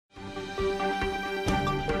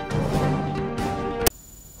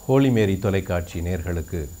ஹோலி மேரி தொலைக்காட்சி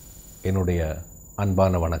நேயர்களுக்கு என்னுடைய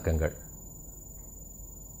அன்பான வணக்கங்கள்.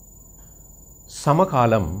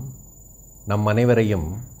 சமகாலம் நம் அனைவரையும்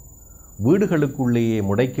வீடுகளுக்குள்ளேயே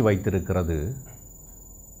முடக்கி வைத்திருக்கிறது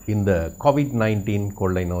இந்த கோவிட்-19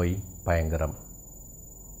 கொள்ளை நோய் பயங்கரம்.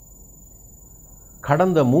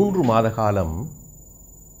 கடந்த 3 மாத காலம்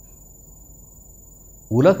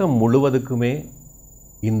உலகம் முழுவதுக்குமே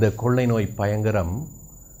இந்த கொள்ளை நோய் பயங்கரம்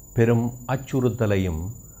பெரும் அச்சுறுத்தலையும்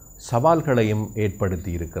சவால்களையும் ஏற்படுத்தி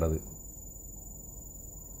இருக்கிறது.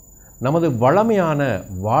 நமது வழமையான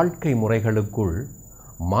வாழ்க்கை முறைகளுக்குள்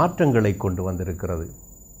மாற்றங்களை கொண்டு வந்திருக்கிறது.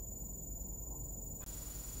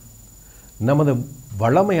 நமது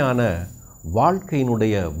வழமையான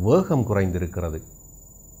வாழ்க்கையினுடைய வேகம் குறைந்திருக்கிறது.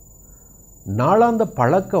 நாளாந்த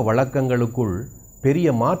பழக்க வழக்கங்களுக்குள்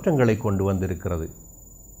பெரிய மாற்றங்களை கொண்டு வந்திருக்கிறது.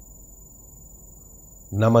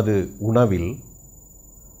 நமது உணவில்,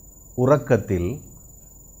 உறக்கத்தில்,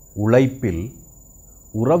 உழைப்பில்,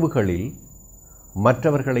 உறவுகளில்,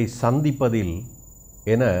 மற்றவர்களை சந்திப்பதில்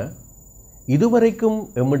என இதுவரைக்கும்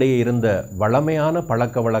எம்மிடையே இருந்த வழமையான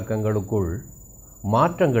பழக்க வழக்கங்களுக்குள்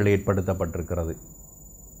மாற்றங்கள் ஏற்படுத்தப்பட்டிருக்கிறது.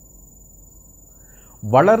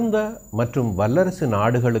 வளர்ந்த மற்றும் வல்லரசு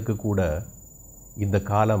நாடுகளுக்கு கூட இந்த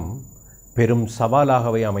காலம் பெரும்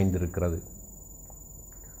சவாலாகவே அமைந்திருக்கிறது.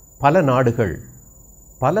 பல நாடுகள்,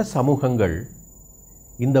 பல சமூகங்கள்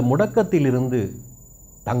இந்த முடக்கத்திலிருந்து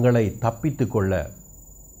தங்களை தப்பித்து கொள்ள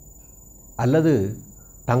அல்லது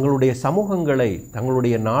தங்களுடைய சமூகங்களை,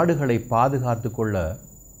 தங்களுடைய நாடுகளை பாதுகாத்து கொள்ள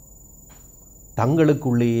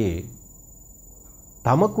தங்களுக்குள்ளேயே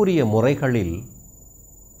தமக்குரிய முறைகளில்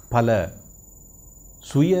பல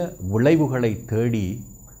சுய விளைவுகளை தேடி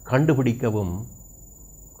கண்டுபிடிக்கவும்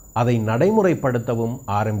அதை நடைமுறைப்படுத்தவும்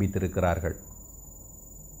ஆரம்பித்திருக்கிறார்கள்.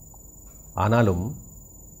 ஆனாலும்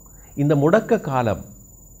இந்த முடக்க காலம்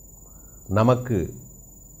நமக்கு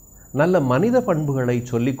நல்ல மனித பண்புகளை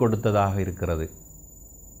சொல்லிக் கொடுத்ததாக இருக்கிறது.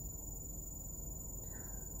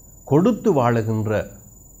 கொடுத்து வாழுகின்ற,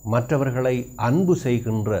 மற்றவர்களை அன்பு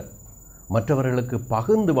செய்கின்ற, மற்றவர்களுக்கு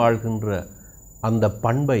பகிர்ந்து வாழ்கின்ற அந்த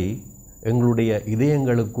பண்பை எங்களுடைய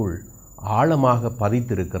இதயங்களுக்குள் ஆழமாக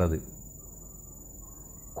பதித்திருக்கிறது.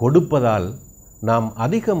 கொடுப்பதால் நாம்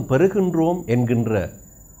அதிகம் பெறுகின்றோம் என்கின்ற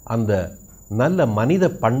அந்த நல்ல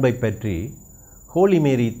மனித பண்பை பற்றி ஹோலி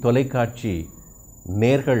மேரி தொலைக்காட்சி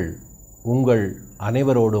நேயர்கள் உங்கள்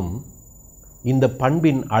அனைவரோடும் இந்த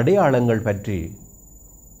பண்பின் அடையாளங்கள் பற்றி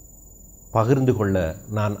பகிர்ந்து கொள்ள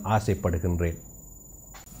நான் ஆசைப்படுகின்றேன்.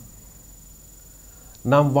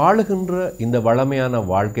 நாம் வாழுகின்ற இந்த வழமையான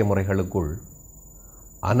வாழ்க்கை முறைகளுக்குள்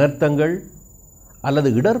அனர்த்தங்கள்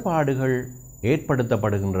அல்லது இடர்பாடுகள்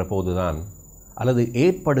ஏற்படுத்தப்படுகின்ற போதுதான் அல்லது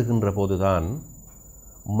ஏற்படுகின்ற போதுதான்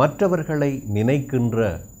மற்றவர்களை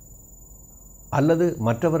நினைக்கின்ற அல்லது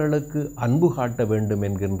மற்றவர்களுக்கு அன்பு காட்ட வேண்டும்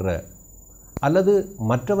என்கின்ற அல்லது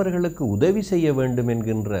மற்றவர்களுக்கு உதவி செய்ய வேண்டும்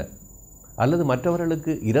என்கின்ற அல்லது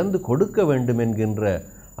மற்றவர்களுக்கு இரந்து கொடுக்க வேண்டும் என்கின்ற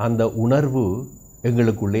அந்த உணர்வு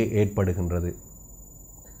எங்களுக்குள்ளே ஏற்படுகின்றது.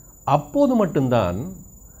 அப்போது மட்டும்தான்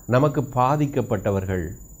நமக்கு பாதிக்கப்பட்டவர்கள்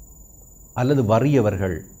அல்லது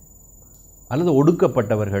வறியவர்கள் அல்லது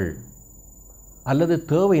ஒடுக்கப்பட்டவர்கள் அல்லது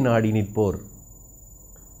தேவை நாடி நிற்போர்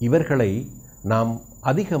இவர்களை நாம்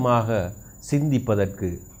அதிகமாக சிந்திப்பதற்கு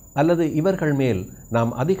அல்லது இவர்கள் மேல்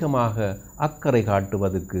நாம் அதிகமாக அக்கறை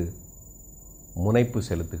காட்டுவதற்கு முனைப்பு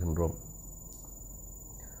செலுத்துகின்றோம்.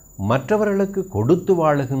 மற்றவர்களுக்கு கொடுத்து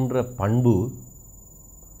வாழுகின்ற பண்பு,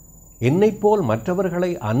 என்னைப்போல்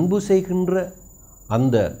மற்றவர்களை அன்பு செய்கின்ற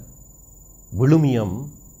அந்த விழுமியம்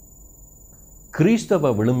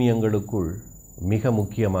கிறிஸ்தவ விழுமியங்களுக்குள் மிக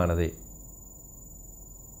முக்கியமானதே.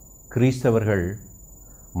 கிறிஸ்தவர்கள்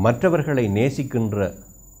மற்றவர்களை நேசிக்கின்ற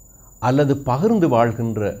அல்லது பகிர்ந்து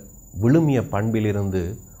வாழ்கின்ற விழுமிய பண்பிலிருந்து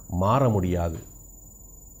மாற முடியாது.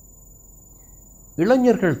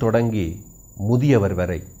 இளைஞர்கள் தொடங்கி முதியவர்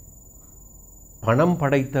வரை, பணம்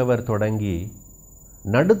படைத்தவர் தொடங்கி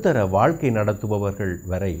நடுத்தர வாழ்க்கை நடத்துபவர்கள்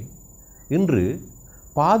வரை இன்று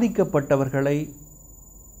பாதிக்கப்பட்டவர்களை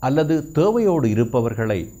அல்லது தேவையோடு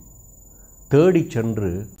இருப்பவர்களை தேடிச்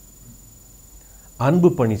சென்று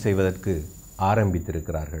அன்பு பணி செய்வதற்கு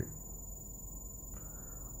ஆரம்பித்திருக்கிறார்கள்.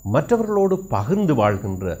 மற்றவர்களோடு பகிர்ந்து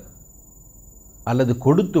வாழ்கின்ற அல்லது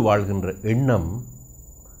கொடுத்து வாழ்கின்ற எண்ணம்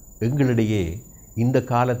எங்களிடையே இந்த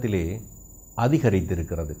காலத்திலே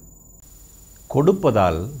அதிகரித்திருக்கிறது.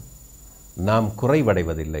 கொடுப்பதால் நாம்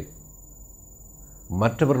குறைவடைவதில்லை.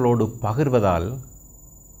 மற்றவர்களோடு பகிர்வதால்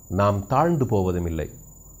நாம் தாழ்ந்து போவதும் இல்லை.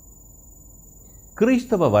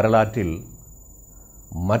 கிறிஸ்தவ வரலாற்றில்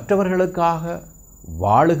மற்றவர்களுக்காக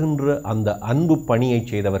வாழுகின்ற அந்த அன்பு பணியை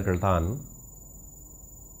செய்தவர்கள்தான்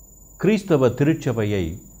கிறிஸ்தவ திருச்சபையை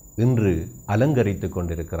இன்று அலங்கரித்து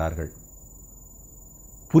கொண்டிருக்கிறார்கள்.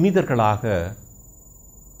 புனிதர்களாக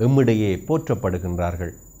எம்மிடையே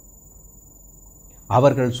போற்றப்படுகின்றார்கள்.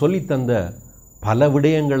 அவர்கள் சொல்லித்தந்த பல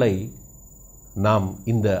விடயங்களை நாம்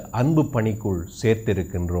இந்த அன்பு பணிக்குள்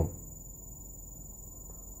சேர்த்திருக்கின்றோம்.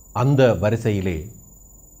 அந்த வரிசையிலே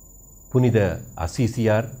புனித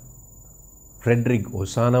அசிசியார், ஃப்ரெட்ரிக்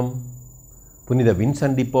ஒசானம், புனித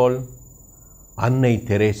வின்சென்ட் டி பால், அன்னை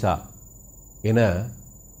தெரேசா என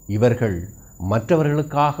இவர்கள்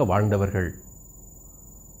மற்றவர்களுக்காக வாழ்ந்தவர்கள்.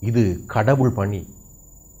 இது கடவுள் பணி.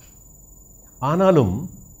 ஆனாலும்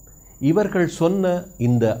இவர்கள் சொன்ன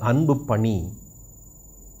இந்த அன்பு பணி,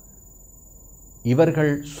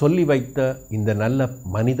 இவர்கள் சொல்லி வைத்த இந்த நல்ல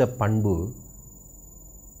மனித பண்பு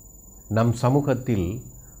நம் சமூகத்தில்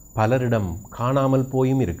பலரிடம் காணாமல்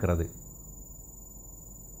போயும் இருக்கிறது.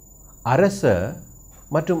 அரச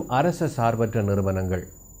மற்றும் அரச சார்பற்ற நிறுவனங்கள்,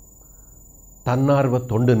 தன்னார்வ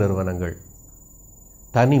தொண்டு நிறுவனங்கள்,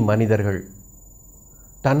 தனி மனிதர்கள்,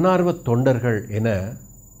 தன்னார்வ தொண்டர்கள் என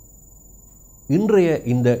இன்றைய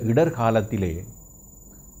இந்த இடர்காலத்திலே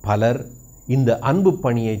பலர் இந்த அன்பு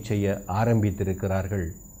பணியை செய்ய ஆரம்பித்திருக்கிறார்கள்,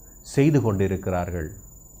 செய்து கொண்டிருக்கிறார்கள்.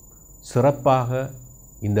 சிறப்பாக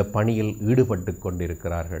இந்த பணியில் ஈடுபட்டு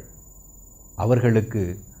கொண்டிருக்கிறார்கள். அவர்களுக்கு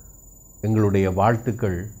எங்களுடைய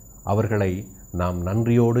வாழ்த்துக்கள். அவர்களை நாம்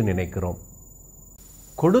நன்றியோடு நினைக்கிறோம்.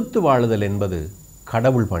 கொடுத்து வாழுதல் என்பது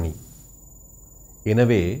கடவுள் பணி.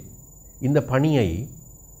 எனவே இந்த பணியை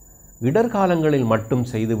இடர்காலங்களில் மட்டும்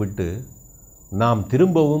செய்துவிட்டு நாம்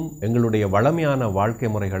திரும்பவும் எங்களுடைய வளமையான வாழ்க்கை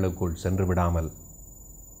முறைகளுக்குள் சென்று விடாமல்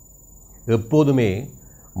எப்போதுமே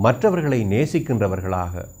மற்றவர்களை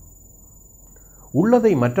நேசிக்கின்றவர்களாக,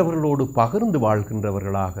 உள்ளதை மற்றவர்களோடு பகிர்ந்து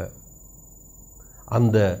வாழ்கின்றவர்களாக,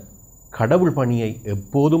 அந்த கடவுள் பணியை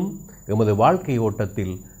எப்போதும் எமது வாழ்க்கை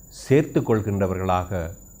ஓட்டத்தில் சேர்த்து கொள்கின்றவர்களாக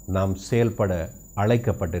நாம் செயல்பட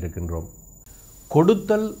அழைக்கப்பட்டிருக்கின்றோம்.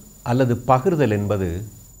 கொடுத்தல் அல்லது பகிர்தல் என்பது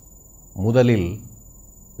முதலில்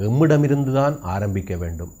எம்மிடமிருந்துதான் ஆரம்பிக்க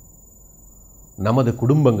வேண்டும். நமது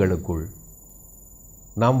குடும்பங்களுக்குள்,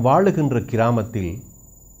 நாம் வாழுகின்ற கிராமத்தில்,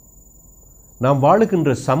 நாம்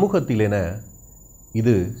வாழுகின்ற சமூகத்தில் என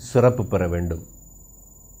இது சிறப்பு பெற வேண்டும்.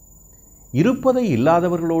 இருப்பதை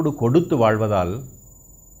இல்லாதவர்களோடு கொடுத்து வாழ்வதால்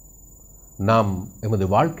நாம் எமது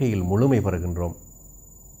வாழ்க்கையில் முழுமை பெறுகின்றோம்,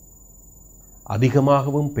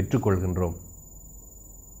 அதிகமாகவும் பெற்றுக்கொள்கின்றோம்.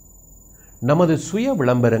 நமது சுய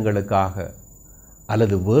விளம்பரங்களுக்காக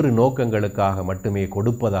அல்லது வேறு நோக்கங்களுக்காக மட்டுமே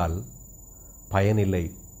கொடுப்பதால் பயனில்லை.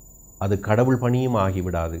 அது கடவுள் பணியும்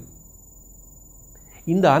ஆகிவிடாது.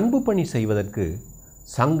 இந்த அன்பு பணி செய்வதற்கு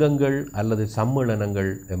சங்கங்கள் அல்லது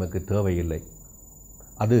சம்மேளனங்கள் எமக்கு தேவையில்லை.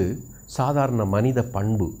 அது சாதாரண மனித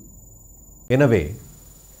பண்பு. எனவே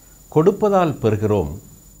கொடுப்பதால் பெறுகிறோம்.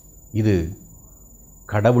 இது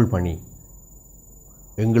கடவுள் பணி.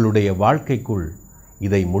 எங்களுடைய வாழ்க்கைக்குள்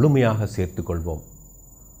இதை முழுமையாக சேர்த்து கொள்வோம்.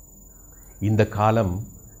 இந்த காலம்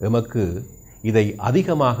எமக்கு இதை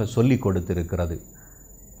அதிகமாக சொல்லிக் கொடுத்திருக்கிறது.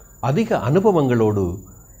 அதிக அனுபவங்களோடு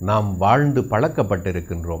நாம் வாழ்ந்து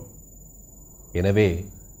பழக்கப்பட்டிருக்கின்றோம். எனவே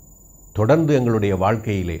தொடர்ந்து எங்களுடைய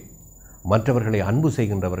வாழ்க்கையிலே மற்றவர்களை அன்பு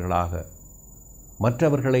செய்கின்றவர்களாக,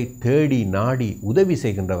 மற்றவர்களை தேடி நாடி உதவி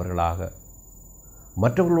செய்கின்றவர்களாக,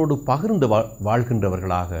 மற்றவர்களோடு பகிர்ந்து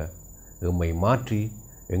வாழ்கின்றவர்களாக எம்மை மாற்றி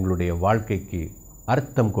எங்களுடைய வாழ்க்கைக்கு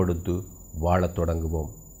அர்த்தம் கொடுத்து வாழத்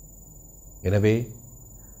தொடங்குவோம். எனவே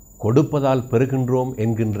கொடுப்பதால் பெறுகின்றோம்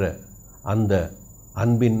என்கின்ற அந்த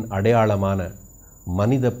அன்பின் அடையாளமான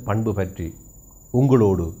மனித பண்பு பற்றி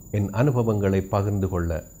உங்களோடு என் அனுபவங்களை பகிர்ந்து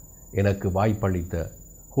கொள்ள எனக்கு வாய்ப்பளித்த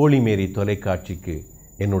ஹோலி மேரி தொலைக்காட்சிக்கு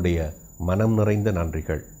என்னுடைய மனம் நிறைந்த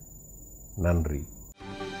நன்றிகள். நன்றி.